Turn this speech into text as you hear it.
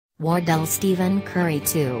Wardell Stephen Curry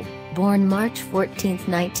II, born March 14,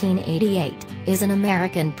 1988, is an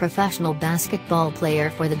American professional basketball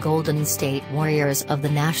player for the Golden State Warriors of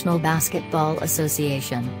the National Basketball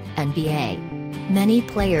Association, NBA. Many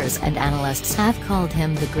players and analysts have called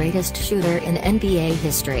him the greatest shooter in NBA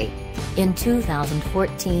history. In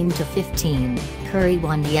 2014-15, Curry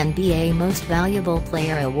won the NBA Most Valuable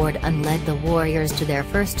Player award and led the Warriors to their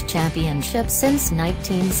first championship since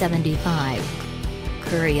 1975.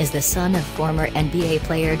 Curry is the son of former NBA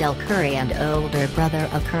player Del Curry and older brother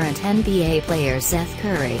of current NBA player Seth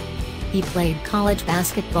Curry. He played college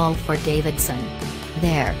basketball for Davidson.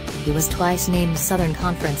 There, he was twice named Southern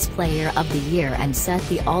Conference Player of the Year and set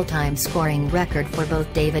the all-time scoring record for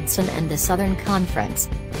both Davidson and the Southern Conference.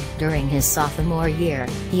 During his sophomore year,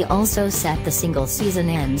 he also set the single-season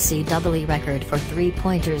NCAA record for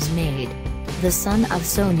three-pointers made. The son of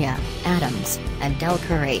Sonia, Adams, and Del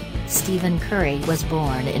Curry, Stephen Curry was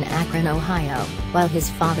born in Akron, Ohio, while his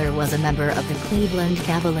father was a member of the Cleveland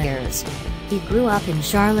Cavaliers. He grew up in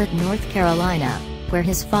Charlotte, North Carolina, where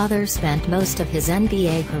his father spent most of his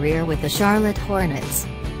NBA career with the Charlotte Hornets.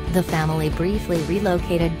 The family briefly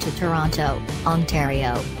relocated to Toronto,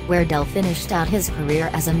 Ontario, where Del finished out his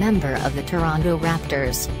career as a member of the Toronto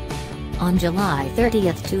Raptors. On July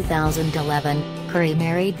 30, 2011, Curry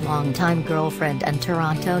married longtime girlfriend and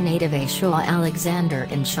Toronto native Shaw Alexander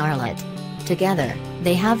in Charlotte. Together,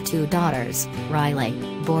 they have two daughters, Riley,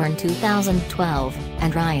 born 2012,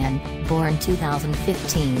 and Ryan, born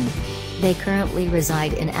 2015. They currently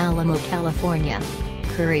reside in Alamo, California.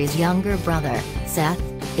 Curry's younger brother, Seth,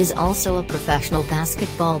 is also a professional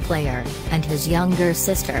basketball player, and his younger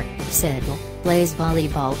sister, Sid, plays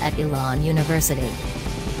volleyball at Elon University.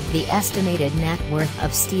 The estimated net worth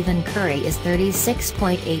of Stephen Curry is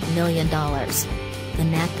 $36.8 million. The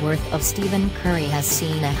net worth of Stephen Curry has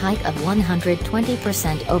seen a hike of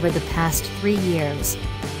 120% over the past 3 years.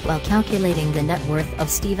 While calculating the net worth of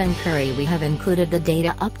Stephen Curry, we have included the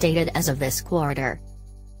data updated as of this quarter.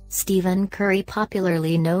 Stephen Curry,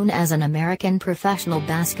 popularly known as an American professional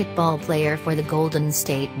basketball player for the Golden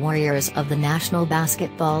State Warriors of the National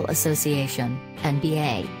Basketball Association,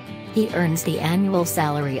 NBA. He earns the annual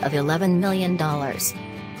salary of $11 million.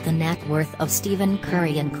 The net worth of Stephen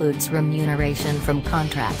Curry includes remuneration from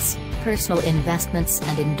contracts, personal investments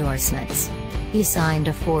and endorsements. He signed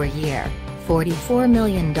a 4-year, $44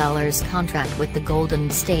 million contract with the Golden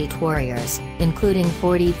State Warriors, including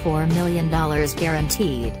 $44 million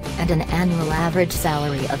guaranteed, and an annual average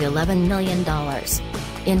salary of $11 million.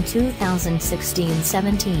 In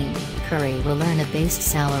 2016-17, Curry will earn a base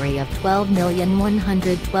salary of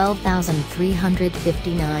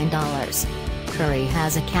 $12,112,359. Curry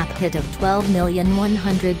has a cap hit of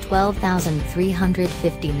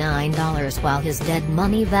 $12,112,359 while his dead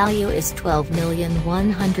money value is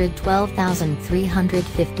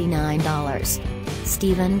 $12,112,359.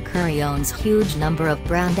 Stephen Curry owns huge number of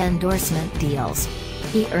brand endorsement deals.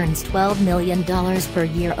 He earns $12 million per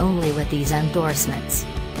year only with these endorsements.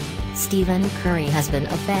 Stephen Curry has been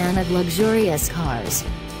a fan of luxurious cars.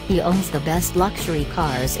 He owns the best luxury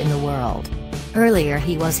cars in the world. Earlier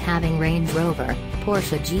he was having Range Rover,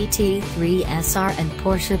 Porsche GT3 SR and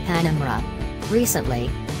Porsche Panamera. Recently,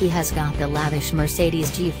 he has got the lavish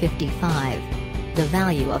Mercedes G55. The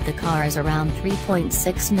value of the car is around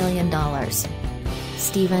 $3.6 million.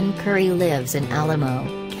 Stephen Curry lives in Alamo,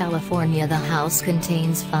 California. The house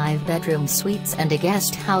contains 5-bedroom suites and a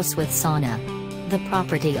guest house with sauna. The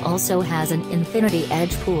property also has an infinity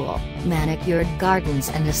edge pool, manicured gardens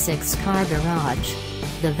and a 6-car garage.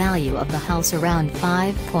 The value of the house around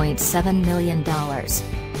 $5.7 million.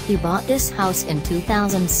 He bought this house in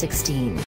 2016.